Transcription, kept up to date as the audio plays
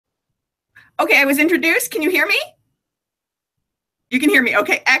Okay, I was introduced. Can you hear me? You can hear me.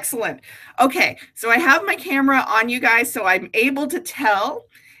 Okay, excellent. Okay, so I have my camera on you guys, so I'm able to tell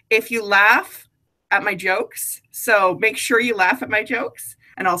if you laugh at my jokes. So make sure you laugh at my jokes.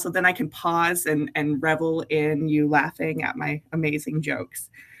 And also then I can pause and revel in you laughing at my amazing jokes.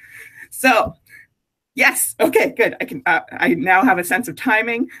 So yes, okay, good. I now have a sense of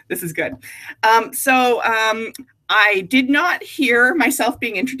timing. This is good. I did not hear myself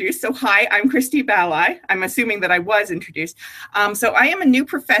being introduced. So hi, I'm Christie Bahlai. I'm assuming that I was introduced. So I am a new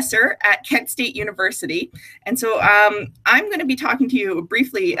professor at Kent State University. And so I'm going to be talking to you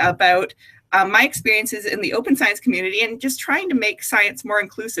briefly about my experiences in the open science community and just trying to make science more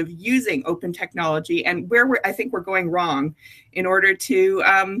inclusive using open technology and where I think we're going wrong in order to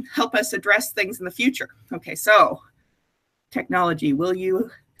help us address things in the future. Okay, so technology, will you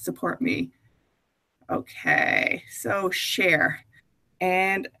support me? Okay, so share.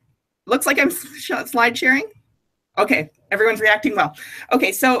 And looks like I'm slide sharing. Okay, everyone's reacting well.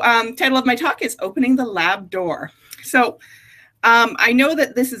 Okay, so title of my talk is Opening the Lab Door. So I know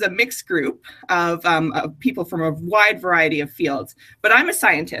that this is a mixed group of people from a wide variety of fields, but I'm a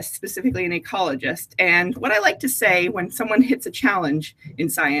scientist, specifically an ecologist. And what I like to say when someone hits a challenge in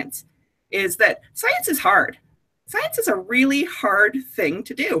science is that science is hard. Science is a really hard thing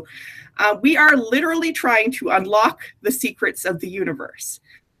to do. We are literally trying to unlock the secrets of the universe.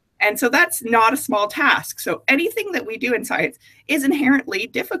 And so that's not a small task. So anything that we do in science is inherently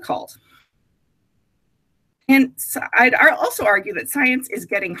difficult. And I'd also argue that science is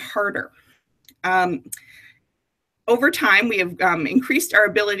getting harder. Over time, we have increased our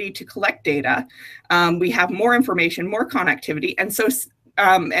ability to collect data. We have more information, more connectivity. And so,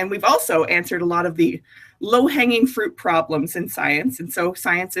 and we've also answered a lot of the low-hanging fruit problems in science. And so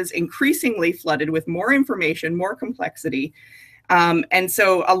science is increasingly flooded with more information, more complexity. And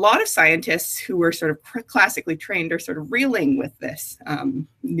so a lot of scientists who are sort of classically trained are sort of reeling with this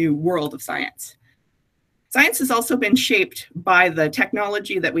new world of science. Science has also been shaped by the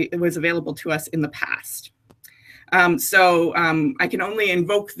technology that was available to us in the past. I can only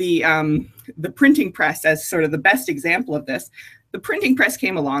invoke the printing press as sort of the best example of this. The printing press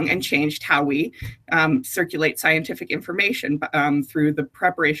came along and changed how we circulate scientific information through the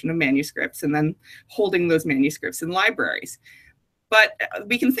preparation of manuscripts and then holding those manuscripts in libraries. But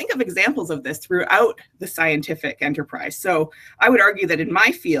we can think of examples of this throughout the scientific enterprise. So I would argue that in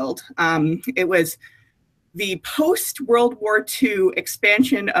my field, it was the post-World War II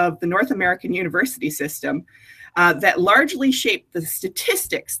expansion of the North American university system that largely shaped the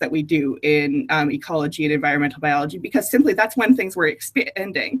statistics that we do in ecology and environmental biology, because simply that's when things were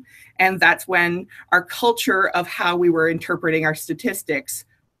expanding. And that's when our culture of how we were interpreting our statistics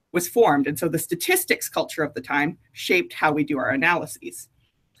was formed. And so the statistics culture of the time shaped how we do our analyses.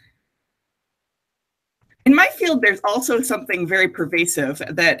 In my field, there's also something very pervasive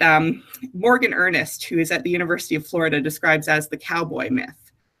that Morgan Ernest, who is at the University of Florida, describes as the cowboy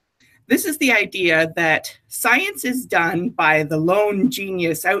myth. This is the idea that science is done by the lone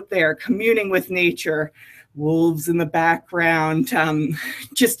genius out there communing with nature, wolves in the background,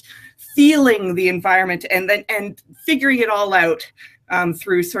 just feeling the environment and figuring it all out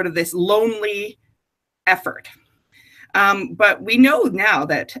through sort of this lonely effort. But we know now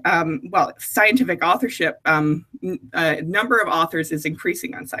that, well, scientific authorship, a number of authors is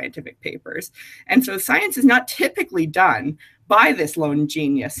increasing on scientific papers. And so science is not typically done by this lone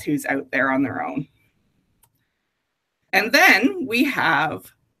genius who's out there on their own. And then we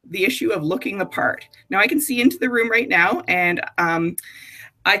have the issue of looking the part. Now I can see into the room right now, and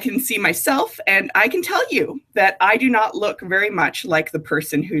I can see myself, and I can tell you that I do not look very much like the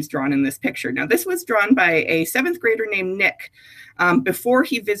person who's drawn in this picture. Now, this was drawn by a 7th grader named Nick before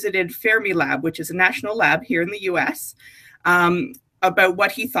he visited Fermilab, which is a national lab here in the US, about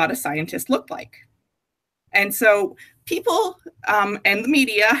what he thought a scientist looked like. And so people and the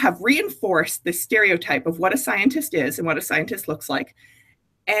media have reinforced this stereotype of what a scientist is and what a scientist looks like.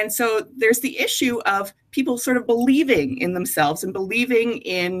 And so there's the issue of people sort of believing in themselves and believing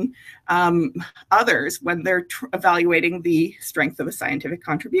in others when they're evaluating the strength of a scientific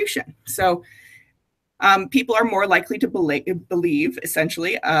contribution. So people are more likely to believe,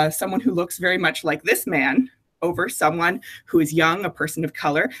 essentially, someone who looks very much like this man over someone who is young, a person of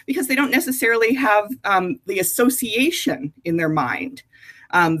color, because they don't necessarily have the association in their mind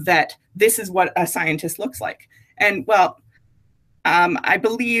that this is what a scientist looks like. And well, I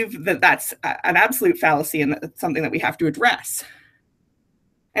believe that that's an absolute fallacy and that's something that we have to address.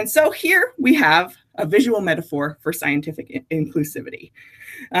 And so here we have a visual metaphor for scientific inclusivity.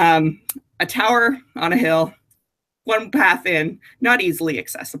 A tower on a hill, one path in, not easily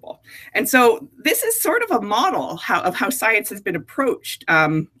accessible. And so this is sort of a model of how science has been approached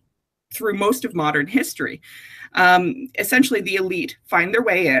through most of modern history. Essentially, the elite find their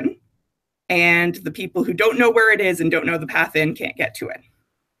way in, and the people who don't know where it is and don't know the path in can't get to it.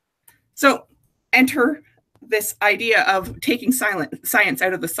 So enter this idea of taking science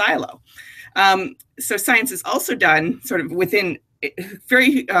out of the silo. So science is also done sort of within,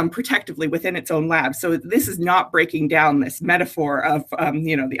 very protectively within its own lab. So this is not breaking down this metaphor of,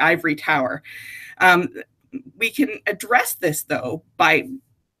 the ivory tower. We can address this, though, by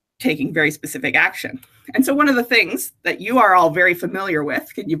taking very specific action. And so one of the things that you are all very familiar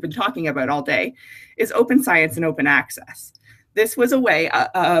with, and you've been talking about all day, is open science and open access. This was a way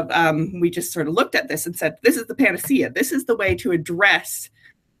of, we just sort of looked at this and said, this is the panacea. This is the way to address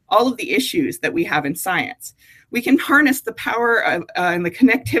all of the issues that we have in science. We can harness the power of, and the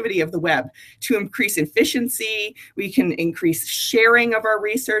connectivity of the web to increase efficiency. We can increase sharing of our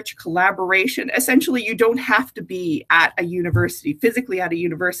research, collaboration. Essentially, you don't have to be at a university, physically at a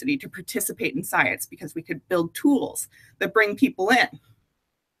university, to participate in science, because we could build tools that bring people in.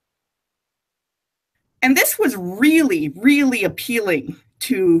 And this was really, really appealing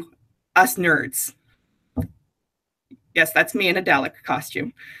to us nerds. Yes, that's me in a Dalek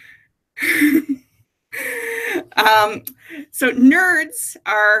costume. So nerds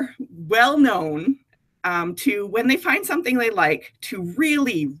are well known to, when they find something they like, to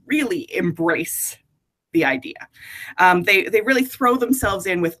really, really embrace the idea. They really throw themselves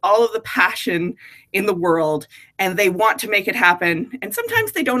in with all of the passion in the world, and they want to make it happen. And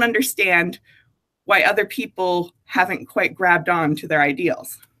sometimes they don't understand why other people haven't quite grabbed on to their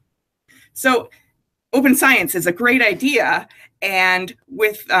ideals. So open science is a great idea, and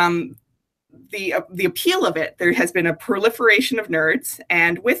with the appeal of it, there has been a proliferation of nerds,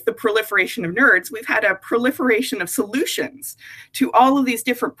 and with the proliferation of nerds, we've had a proliferation of solutions to all of these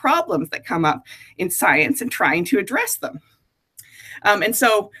different problems that come up in science and trying to address them. And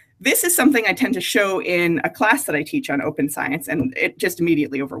so this is something I tend to show in a class that I teach on open science, and it just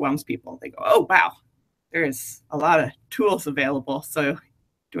immediately overwhelms people. They go, oh, wow, there's a lot of tools available. So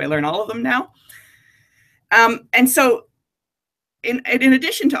do I learn all of them now? And so in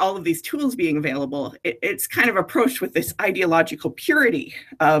addition to all of these tools being available, it's kind of approached with this ideological purity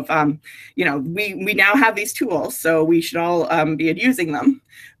of, we now have these tools, so we should all be using them.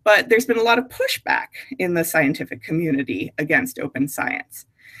 But there's been a lot of pushback in the scientific community against open science.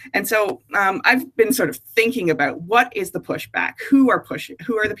 And so I've been sort of thinking about what is the pushback, who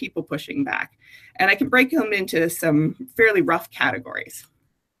are the people pushing back? And I can break them into some fairly rough categories.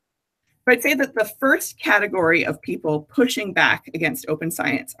 But I'd say that the first category of people pushing back against open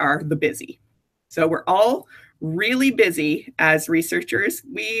science are the busy. So we're all really busy as researchers.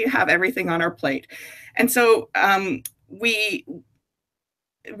 We have everything on our plate. And so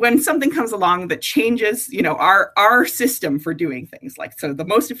when something comes along that changes, our system for doing things, like, so the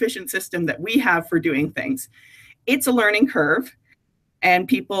most efficient system that we have for doing things, it's a learning curve, and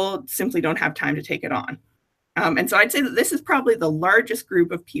people simply don't have time to take it on. And so I'd say that this is probably the largest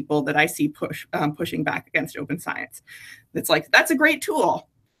group of people that I see pushing back against open science. It's like, that's a great tool,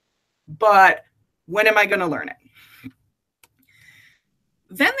 but when am I going to learn it?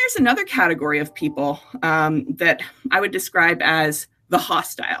 Then there's another category of people that I would describe as the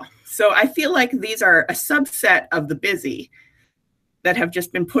hostile. So I feel like these are a subset of the busy that have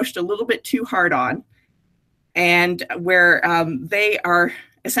just been pushed a little bit too hard on, and where they are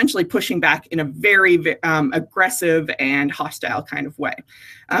essentially pushing back in a very aggressive and hostile kind of way.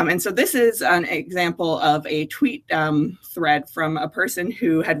 And so this is an example of a tweet thread from a person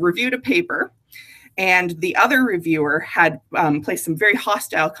who had reviewed a paper, and the other reviewer had placed some very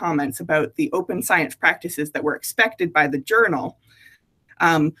hostile comments about the open science practices that were expected by the journal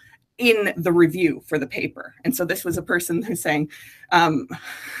in the review for the paper. And so this was a person who's saying,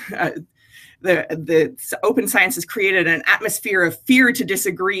 the open science has created an atmosphere of fear to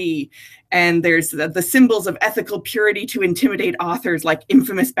disagree, and there's the symbols of ethical purity to intimidate authors, like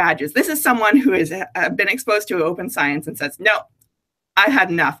infamous badges. This is someone who has been exposed to open science and says, no, I had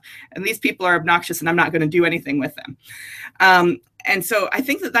enough, and these people are obnoxious, and I'm not going to do anything with them. And so I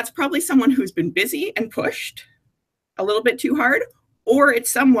think that that's probably someone who's been busy and pushed a little bit too hard, or it's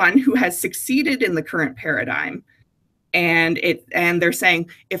someone who has succeeded in the current paradigm, and they're saying,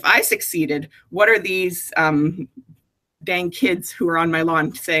 if I succeeded, what are these dang kids who are on my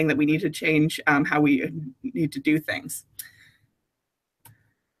lawn saying that we need to change how we need to do things?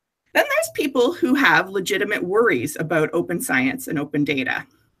 Then there's people who have legitimate worries about open science and open data.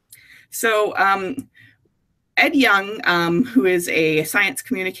 So, Ed Young, who is a science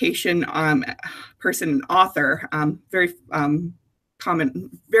communication person and author, very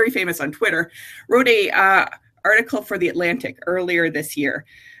famous on Twitter, wrote a article for The Atlantic earlier this year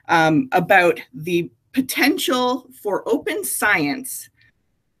about the potential for open science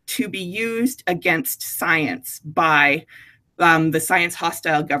to be used against science by the science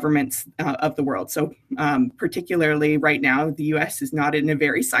hostile governments of the world. So particularly right now, the US is not in a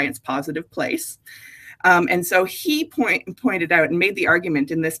very science positive place. And so he pointed out and made the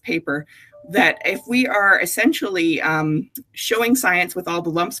argument in this paper that if we are essentially showing science with all the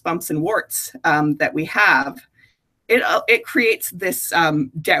lumps, bumps, and warts that we have, it creates this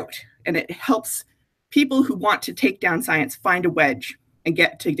doubt, and it helps people who want to take down science find a wedge and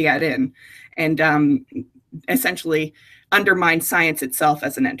get in, and essentially undermine science itself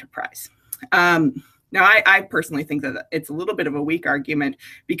as an enterprise. Now, I personally think that it's a little bit of a weak argument,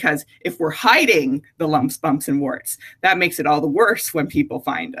 because if we're hiding the lumps, bumps, and warts, that makes it all the worse when people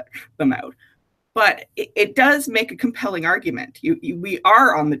find them out. But it does make a compelling argument. We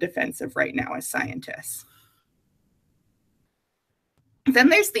are on the defensive right now as scientists. Then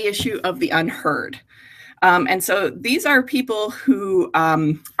there's the issue of the unheard. And so these are people who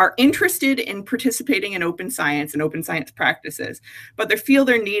are interested in participating in open science and open science practices, but they feel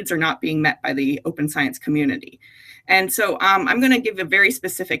their needs are not being met by the open science community. And so I'm going to give a very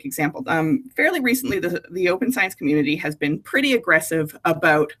specific example. Fairly recently, the open science community has been pretty aggressive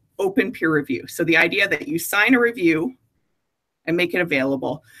about open peer review. So the idea that you sign a review and make it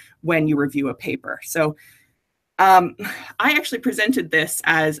available when you review a paper. So I actually presented this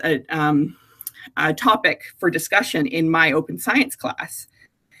as a topic for discussion in my open science class.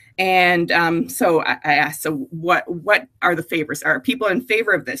 And so I asked, so what are the favors? Are people in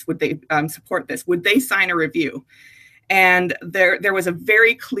favor of this? Would they support this? Would they sign a review? And there was a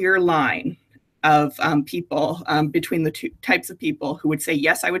very clear line of people between the two types of people who would say,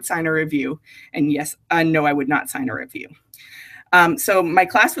 yes, I would sign a review, and yes, no, I would not sign a review. So my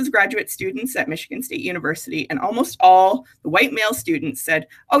class was graduate students at Michigan State University, and almost all the white male students said,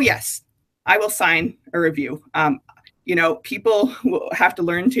 oh, yes, I will sign a review. You know, people will have to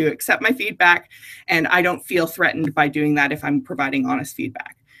learn to accept my feedback, and I don't feel threatened by doing that if I'm providing honest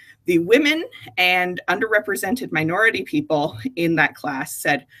feedback. The women and underrepresented minority people in that class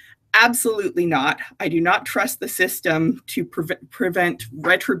said, absolutely not. I do not trust the system to prevent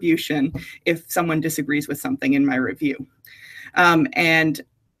retribution if someone disagrees with something in my review. And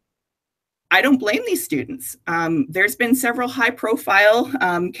I don't blame these students. There's been several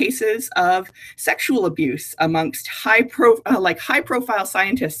high-profile cases of sexual abuse amongst high-profile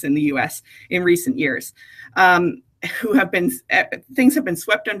scientists in the U.S. in recent years, who have been things have been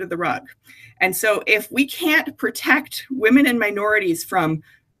swept under the rug. And so, if we can't protect women and minorities from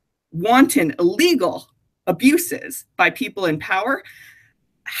wanton, illegal abuses by people in power,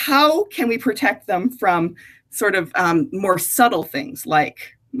 how can we protect them from sort of more subtle things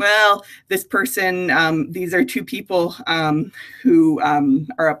like, well, this person, these are two people who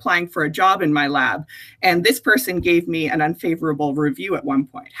are applying for a job in my lab, and this person gave me an unfavorable review at one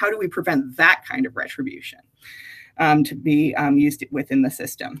point. How do we prevent that kind of retribution to be used within the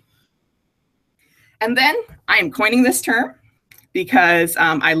system? And then I am coining this term because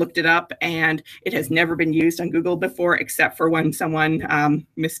I looked it up, and it has never been used on Google before, except for when someone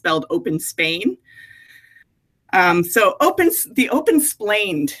misspelled Open Spain. So the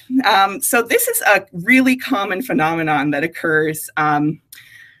open-splained. So this is a really common phenomenon that occurs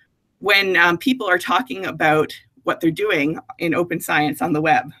when people are talking about what they're doing in open science on the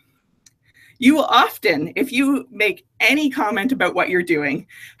web. You will often, if you make any comment about what you're doing,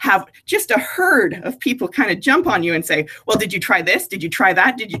 have just a herd of people kind of jump on you and say, well, did you try this? Did you try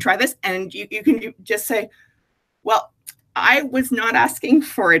that? Did you try this? And you can just say, well, I was not asking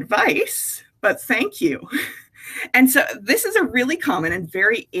for advice, but thank you. And so this is a really common and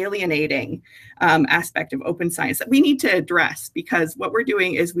very alienating aspect of open science that we need to address, because what we're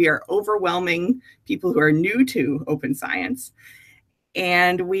doing is we are overwhelming people who are new to open science,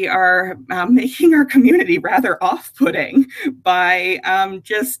 and we are making our community rather off-putting by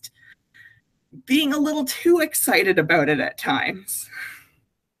just being a little too excited about it at times.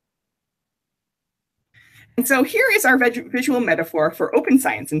 And so here is our visual metaphor for open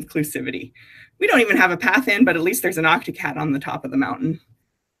science inclusivity. We don't even have a path in, but at least there's an octocat on the top of the mountain.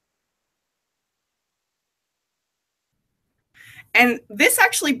 And this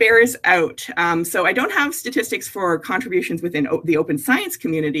actually bears out. So I don't have statistics for contributions within the open science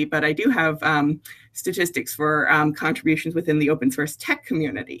community, but I do have statistics for contributions within the open source tech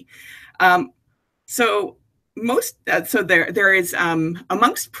community. So So there is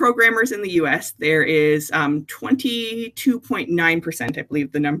amongst programmers in the US, there is 22.9%, I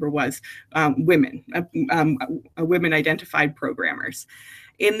believe the number was, women, women identified programmers.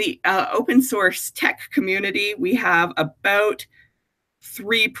 In the open source tech community, we have about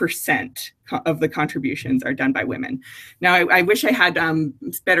 3% of the contributions are done by women. Now, I wish I had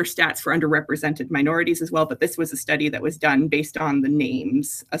better stats for underrepresented minorities as well, but this was a study that was done based on the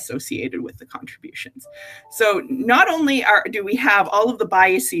names associated with the contributions. So not only do we have all of the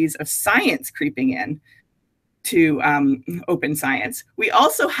biases of science creeping in to open science, we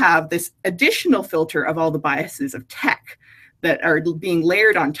also have this additional filter of all the biases of tech that are being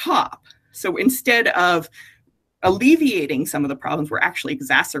layered on top. So instead of alleviating some of the problems, we're actually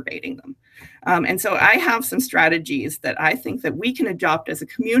exacerbating them. And so I have some strategies that I think that we can adopt as a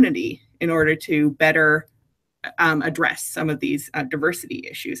community in order to better address some of these diversity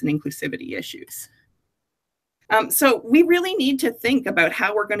issues and inclusivity issues. So we really need to think about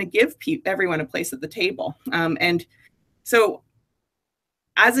how we're going to give everyone a place at the table. And so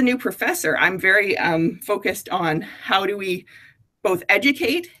as a new professor, I'm very focused on how do we both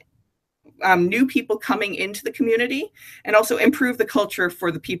educate new people coming into the community and also improve the culture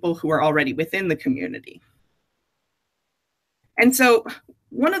for the people who are already within the community. And so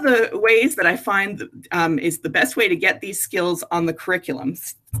one of the ways that I find is the best way to get these skills on the curriculum,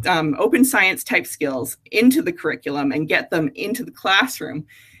 open science type skills into the curriculum and get them into the classroom,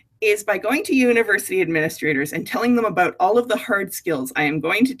 is by going to university administrators and telling them about all of the hard skills I am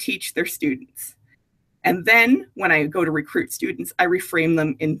going to teach their students. And then when I go to recruit students, I reframe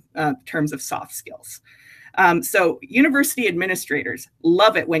them in terms of soft skills. So university administrators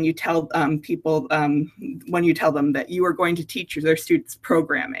love it when you tell people, when you tell them that you are going to teach their students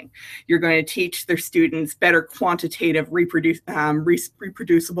programming. You're going to teach their students better quantitative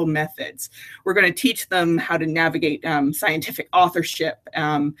reproducible methods. We're going to teach them how to navigate scientific authorship.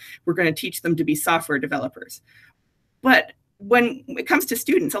 We're going to teach them to be software developers. But when it comes to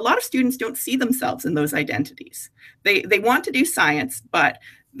students, a lot of students don't see themselves in those identities. They want to do science, but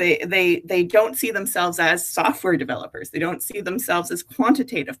they don't see themselves as software developers. They don't see themselves as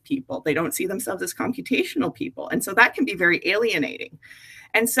quantitative people. They don't see themselves as computational people. And so that can be very alienating.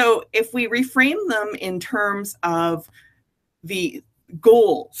 And so if we reframe them in terms of the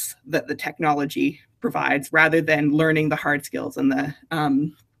goals that the technology provides, rather than learning the hard skills and the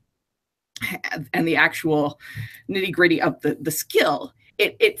actual nitty-gritty of the skill,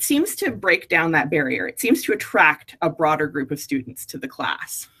 it seems to break down that barrier. It seems to attract a broader group of students to the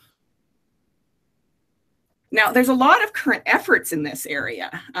class. Now, there's a lot of current efforts in this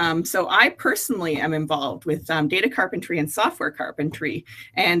area. So I personally am involved with data carpentry and software carpentry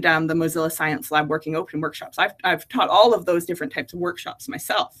and the Mozilla Science Lab Working Open workshops. I've taught all of those different types of workshops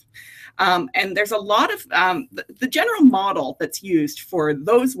myself. And there's a lot of, the general model that's used for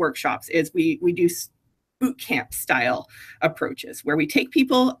those workshops is we do boot camp style approaches where we take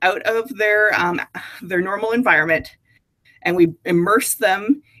people out of their normal environment and we immerse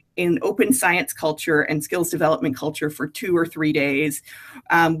them in open science culture and skills development culture for 2 or 3 days,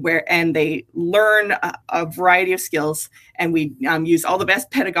 and they learn a variety of skills, and we use all the best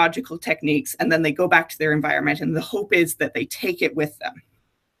pedagogical techniques, and then they go back to their environment, and the hope is that they take it with them.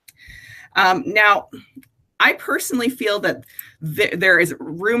 Now, I personally feel that there is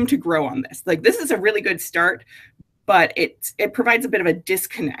room to grow on this. Like, this is a really good start, but it provides a bit of a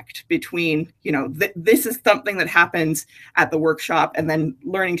disconnect between, you know, this is something that happens at the workshop, and then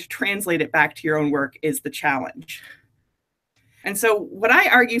learning to translate it back to your own work is the challenge. And so what I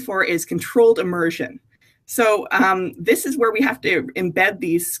argue for is controlled immersion. So this is where we have to embed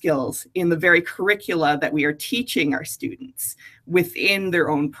these skills in the very curricula that we are teaching our students within their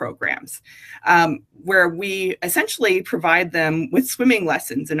own programs, where we essentially provide them with swimming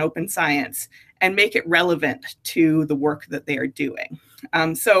lessons in open science and make it relevant to the work that they are doing.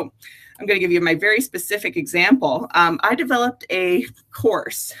 So I'm going to give you my very specific example. I developed a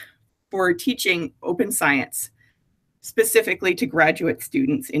course for teaching open science specifically to graduate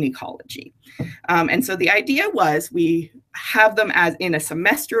students in ecology. And so the idea was we have them as in a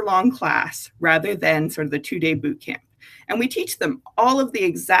semester-long class rather than sort of the 2-day boot camp. And we teach them all of the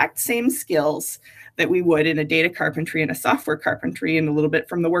exact same skills that we would in a data carpentry and a software carpentry and a little bit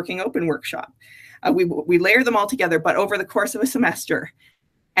from the Working Open workshop. We layer them all together, but over the course of a semester.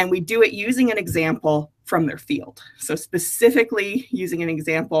 And we do it using an example from their field. So specifically using an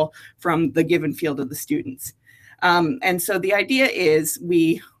example from the given field of the students. And so the idea is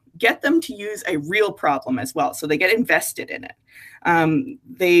we get them to use a real problem as well. So they get invested in it.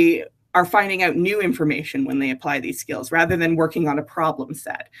 They are finding out new information when they apply these skills rather than working on a problem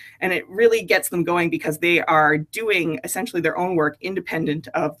set. And it really gets them going because they are doing essentially their own work independent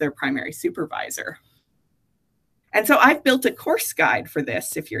of their primary supervisor. And so I've built a course guide for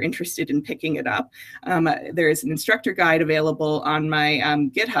this if you're interested in picking it up. There is an instructor guide available on my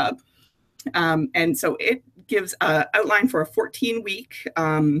GitHub. And so it gives an outline for a 14-week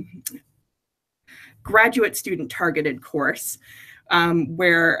graduate student targeted course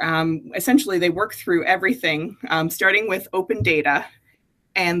where essentially they work through everything, starting with open data,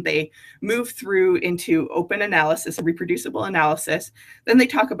 and they move through into open analysis, reproducible analysis. Then they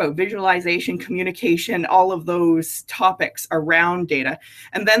talk about visualization, communication, all of those topics around data,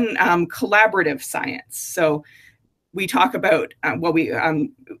 and then collaborative science. So we talk about,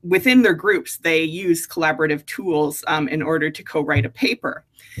 within their groups, they use collaborative tools in order to co-write a paper.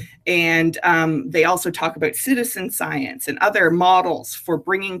 And they also talk about citizen science and other models for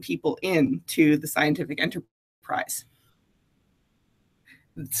bringing people into the scientific enterprise.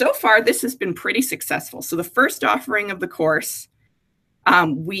 So far, this has been pretty successful. So the first offering of the course,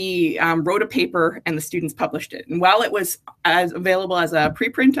 we wrote a paper and the students published it. And while it was available as a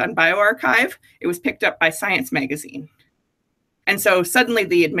preprint on bioRxiv, it was picked up by Science magazine. And so suddenly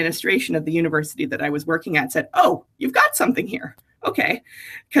the administration of the university that I was working at said, oh, you've got something here. Okay,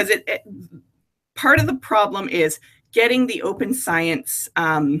 because part of the problem is getting the open science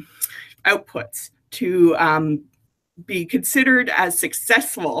outputs to be considered as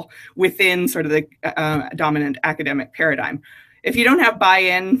successful within sort of the dominant academic paradigm. If you don't have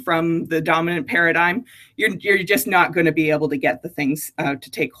buy-in from the dominant paradigm, you're just not going to be able to get the things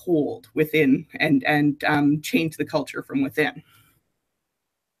to take hold within and change the culture from within.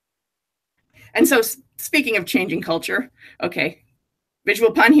 And so speaking of changing culture, okay,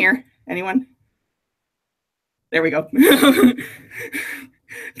 visual pun here, anyone? There we go.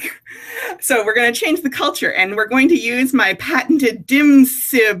 So we're going to change the culture, and we're going to use my patented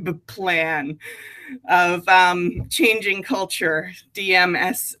DIMSIB plan of changing culture,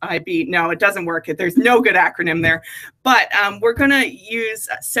 DMSIB. No, it doesn't work. There's no good acronym there. But we're going to use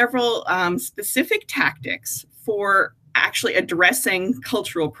several specific tactics for actually addressing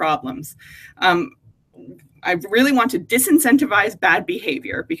cultural problems. I really want to disincentivize bad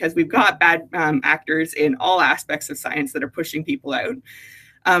behavior because we've got bad actors in all aspects of science that are pushing people out.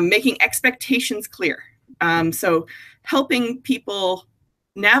 Making expectations clear. So helping people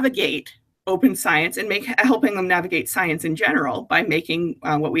navigate open science and helping them navigate science in general by making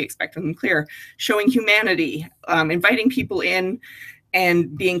what we expect of them clear. Showing humanity, inviting people in,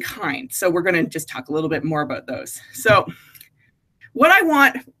 and being kind. So we're going to just talk a little bit more about those. So what I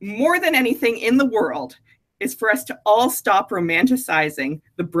want more than anything in the world is for us to all stop romanticizing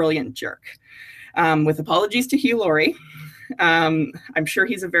the brilliant jerk. With apologies to Hugh Laurie, I'm sure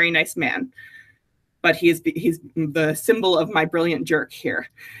he's a very nice man, but he's the symbol of my brilliant jerk here.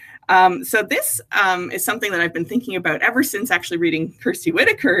 So this is something that I've been thinking about ever since actually reading Kirsty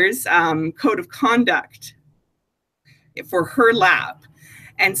Whitaker's Code of Conduct for her lab.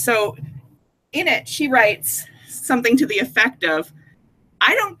 And so in it, she writes something to the effect of,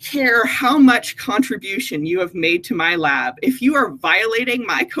 I don't care how much contribution you have made to my lab. If you are violating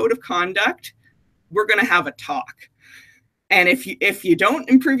my code of conduct, we're going to have a talk. And if you don't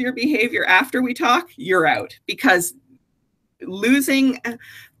improve your behavior after we talk, you're out. Because losing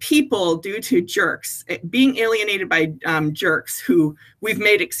people due to jerks, being alienated by jerks who we've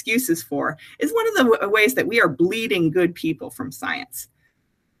made excuses for, is one of the ways that we are bleeding good people from science.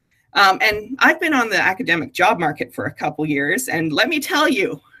 And I've been on the academic job market for a couple years, and let me tell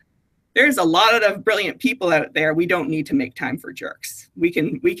you, there's a lot of brilliant people out there. We don't need to make time for jerks. We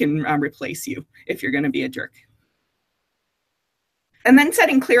can replace you if you're going to be a jerk. And then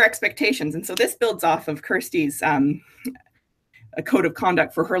setting clear expectations. And so this builds off of Kirsty's a code of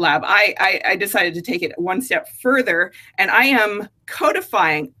conduct for her lab. I decided to take it one step further, and I am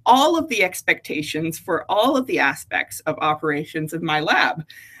codifying all of the expectations for all of the aspects of operations of my lab.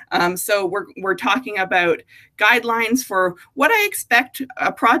 So we're talking about guidelines for what I expect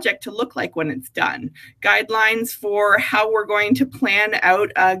a project to look like when it's done, guidelines for how we're going to plan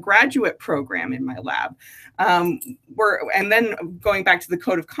out a graduate program in my lab. And then going back to the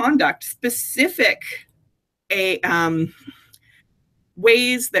code of conduct, specific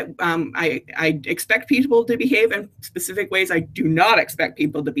ways that I expect people to behave and specific ways I do not expect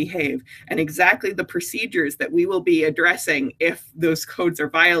people to behave, and exactly the procedures that we will be addressing if those codes are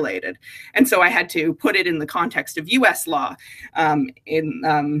violated. And so I had to put it in the context of US law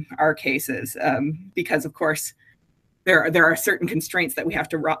in our cases, because of course there are certain constraints that we have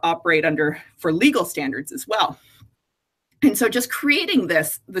to operate under for legal standards as well. And so just creating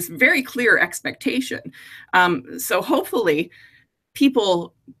this very clear expectation. So hopefully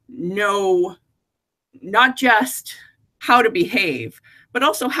people know not just how to behave, but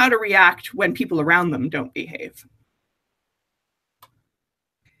also how to react when people around them don't behave.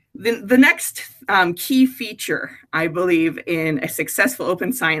 The next key feature, I believe, in a successful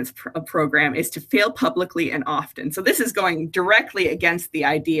open science program is to fail publicly and often. So this is going directly against the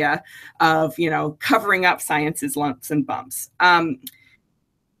idea of, covering up science's lumps and bumps.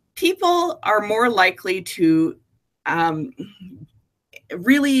 People are more likely to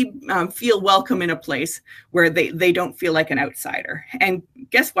really feel welcome in a place where they don't feel like an outsider. And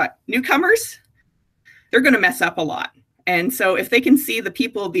guess what? Newcomers, they're going to mess up a lot. And so if they can see the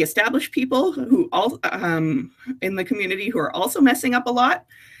established people who all in the community who are also messing up a lot,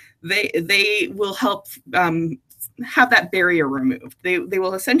 they will help have that barrier removed. They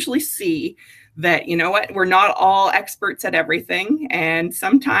will essentially see that, we're not all experts at everything. And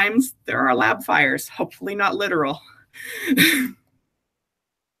sometimes there are lab fires, hopefully not literal.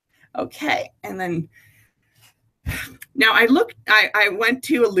 Okay, and then now I went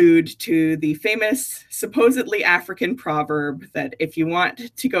to allude to the famous, supposedly African proverb that if you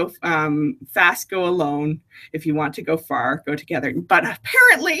want to go fast, go alone. If you want to go far, go together. But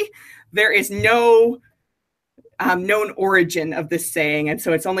apparently there is no known origin of this saying. And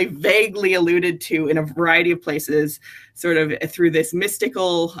so it's only vaguely alluded to in a variety of places, sort of through this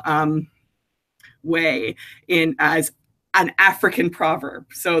mystical way as an African proverb.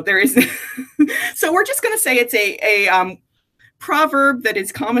 So there is, so we're just going to say it's a proverb that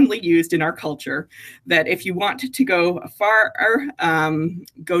is commonly used in our culture, that if you want to go far,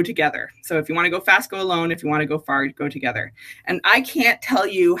 go together. So if you want to go fast, go alone. If you want to go far, go together. And I can't tell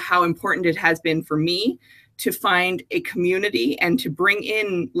you how important it has been for me to find a community and to bring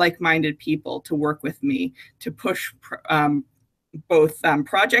in like-minded people to work with me, to push both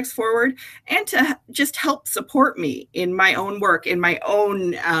projects forward and to just help support me in my own work, in my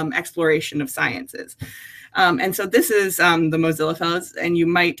own exploration of sciences. And so this is the Mozilla Fellows, and you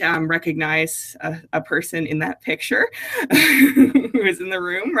might recognize a person in that picture who is in the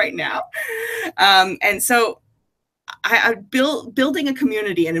room right now. And so building a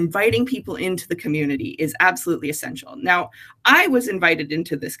community and inviting people into the community is absolutely essential. Now, I was invited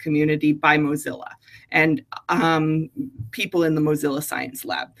into this community by Mozilla and people in the Mozilla Science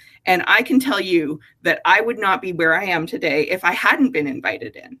Lab. And I can tell you that I would not be where I am today if I hadn't been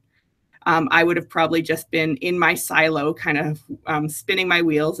invited in. I would have probably just been in my silo, kind of spinning my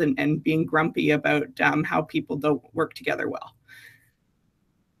wheels and being grumpy about how people don't work together well.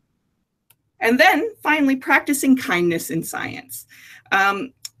 And then finally, practicing kindness in science.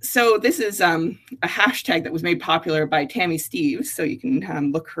 So this is a hashtag that was made popular by Tammy Steves, so you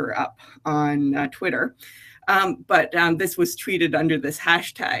can look her up on Twitter. But this was tweeted under this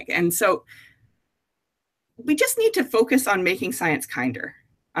hashtag. And so we just need to focus on making science kinder.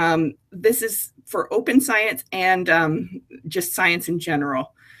 This is for open science and just science in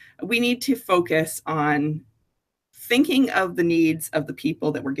general. We need to focus on thinking of the needs of the people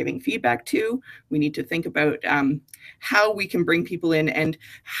that we're giving feedback to. We need to think about how we can bring people in and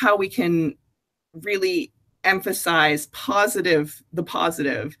how we can really emphasize the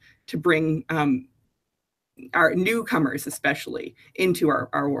positive to bring our newcomers especially into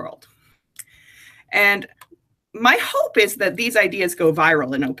our world. And my hope is that these ideas go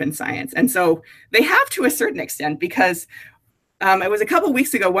viral in open science. And so they have to a certain extent, because it was a couple of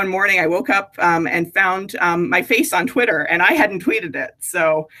weeks ago, one morning, I woke up and found my face on Twitter, and I hadn't tweeted it.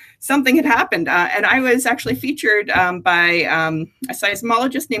 So something had happened. And I was actually featured by a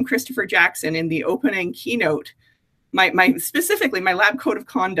seismologist named Christopher Jackson in the opening keynote. Specifically, my lab code of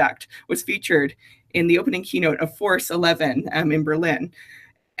conduct was featured in the opening keynote of Force 11 in Berlin.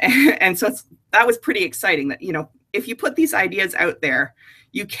 And so that was pretty exciting that, if you put these ideas out there,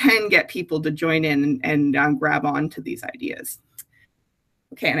 you can get people to join in and grab on to these ideas.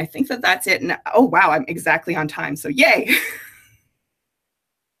 Okay, and I think that that's it. And oh, wow, I'm exactly on time, so yay.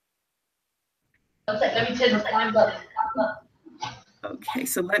 Let me turn the time button. Okay,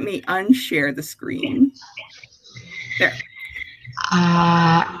 so let me unshare the screen. There.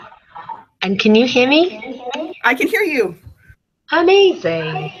 And can you hear me? I can hear you.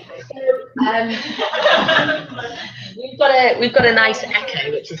 Amazing. We've got a nice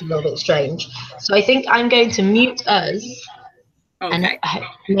echo, which is a little bit strange. So I think I'm going to mute us. Okay.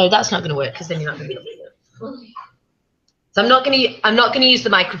 And no, that's not going to work because then you're not going to be able to. So I'm not going to use the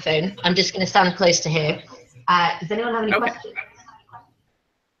microphone. I'm just going to stand close to here. Does anyone have any questions?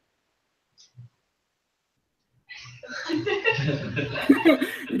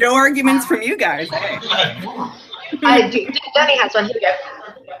 No arguments from you guys. Danny has one. Here we go.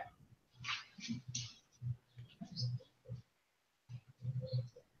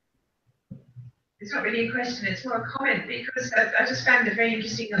 It's not really a question, it's more a comment, because I just found it very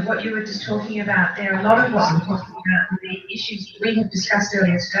interesting of what you were just talking about there. A lot of what you're talking about, the issues we have discussed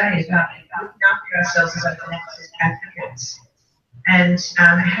earlier today about looking after ourselves as open access advocates, and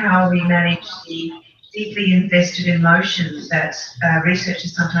how we manage the deeply invested emotions that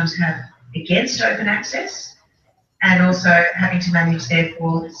researchers sometimes have against open access, and also having to manage,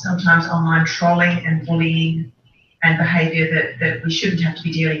 therefore, sometimes online trolling and bullying and behaviour that we shouldn't have to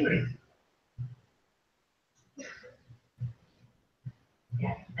be dealing with.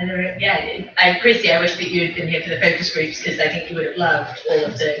 And Christie, I wish that you had been here for the focus groups, because I think you would have loved all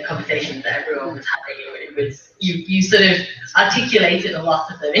of the conversations that everyone was having. It was you sort of articulated a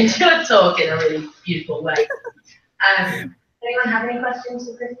lot of them into your talk in a really beautiful way. Does anyone have any questions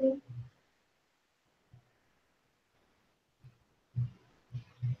for Christie?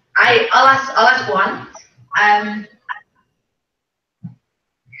 I'll ask one.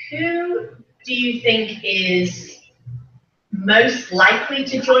 Who do you think is most likely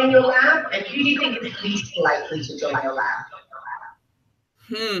to join your lab, and who do you think is least likely to join your lab?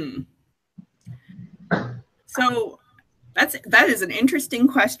 So that is an interesting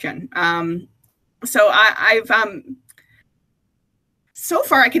question. So I've so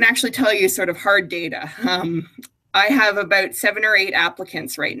far I can actually tell you sort of hard data. I have about 7 or 8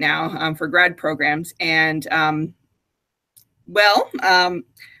 applicants right now for grad programs, and one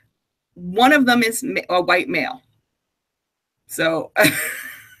of them is a white male. So,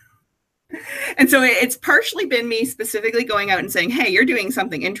 and so it's partially been me specifically going out and saying, hey, you're doing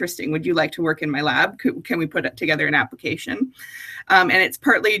something interesting. Would you like to work in my lab? Can we put together an application? And it's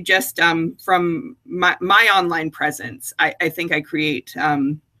partly just from my online presence. I think I create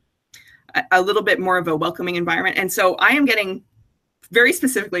a little bit more of a welcoming environment. And so I am getting very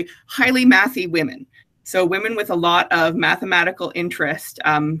specifically highly mathy women. So women with a lot of mathematical interest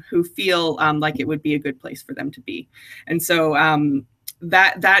who feel like it would be a good place for them to be. And so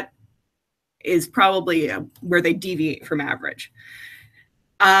that is probably where they deviate from average.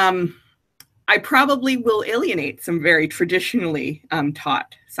 I probably will alienate some very traditionally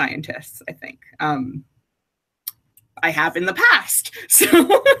taught scientists, I think. I have in the past. So,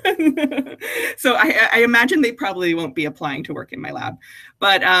 so I imagine they probably won't be applying to work in my lab.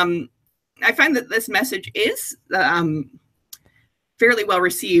 But I find that this message is fairly well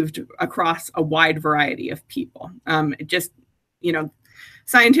received across a wide variety of people. It just,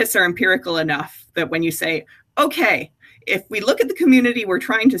 scientists are empirical enough that when you say, okay, if we look at the community we're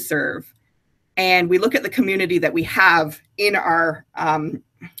trying to serve, and we look at the community that we have in our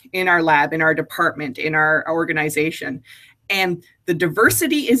lab, in our department, in our organization, and the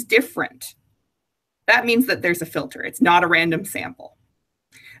diversity is different, that means that there's a filter. It's not a random sample.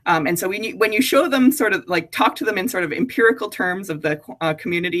 And so when you show them sort of like talk to them in sort of empirical terms of the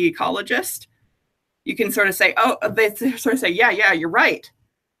community ecologist, you can sort of say, oh, they sort of say, yeah, you're right.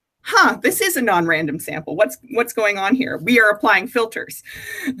 Huh, this is a non-random sample. What's going on here? We are applying filters.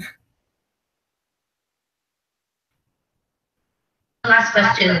 Last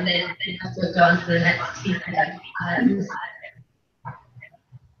question, and then we'll go on to the next speaker.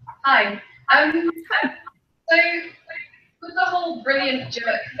 Hi. So with the whole brilliant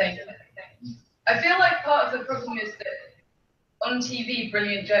jerk thing, I feel like part of the problem is that on TV,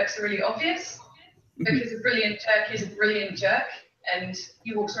 brilliant jerks are really obvious, because a brilliant jerk is a brilliant jerk, and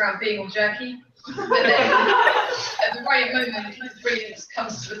he walks around being all jerky. But then at the right moment, his brilliance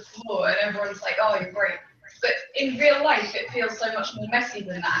comes to the floor, and everyone's like, "Oh, you're great." But in real life, it feels so much more messy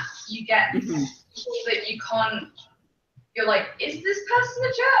than that. You get people that you can't. You're like, is this person a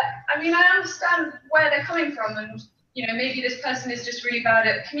jerk? I mean, I understand where they're coming from, and maybe this person is just really bad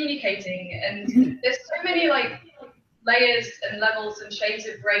at communicating, and there's so many like layers and levels and shades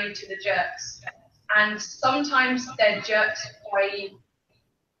of grey to the jerks, and sometimes they're jerks by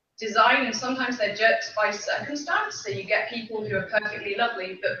design, and sometimes they're jerks by circumstance. So you get people who are perfectly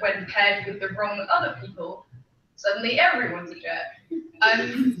lovely, but when paired with the wrong other people, suddenly everyone's a jerk.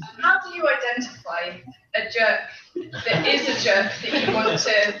 How do you identify a jerk that is a jerk that you want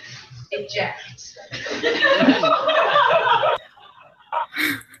to eject?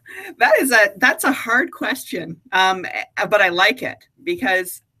 That's a hard question, but I like it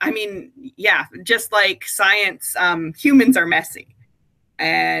because I mean, yeah, just like science, humans are messy,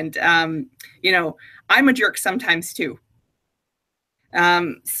 and I'm a jerk sometimes too.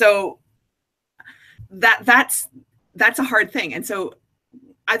 So that's a hard thing, and so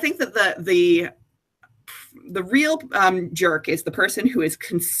I think that the real jerk is the person who is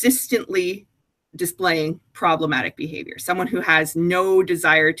consistently displaying problematic behavior, someone who has no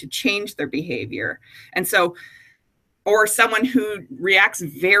desire to change their behavior. And so, or someone who reacts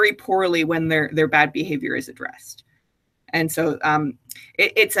very poorly when their bad behavior is addressed. And so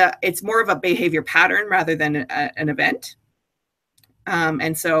it's more of a behavior pattern rather than an event.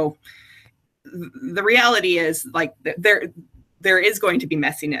 And so the reality is, like, there is going to be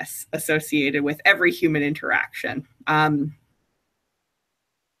messiness associated with every human interaction. And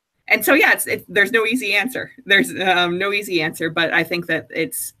so, yeah, there's no easy answer. There's no easy answer, but I think that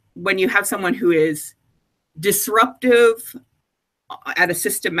it's when you have someone who is disruptive at a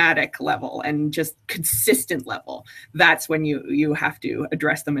systematic level and just consistent level, that's when you have to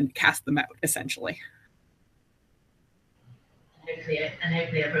address them and cast them out, essentially.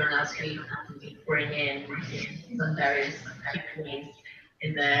 Hopefully everyone else can bring in some various ways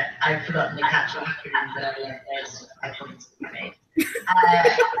in the, I've forgotten the catch-all acronym, but there's 5 points to be made.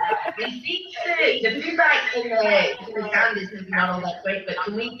 We think the feedback in the sound is maybe not all that great, but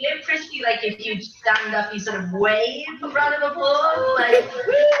can we give Christie, like, if you stand up, you sort of wave a round of applause? Like,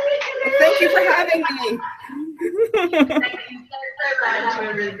 thank you for having me. Thank you so much.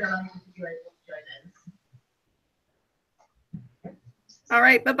 We're really glad you were able to join us. All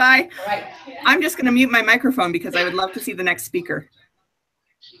right, bye-bye. All right. I'm just going to mute my microphone because I would love to see the next speaker.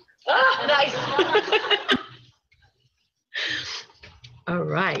 Ah, nice. All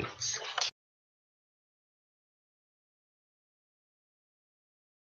right.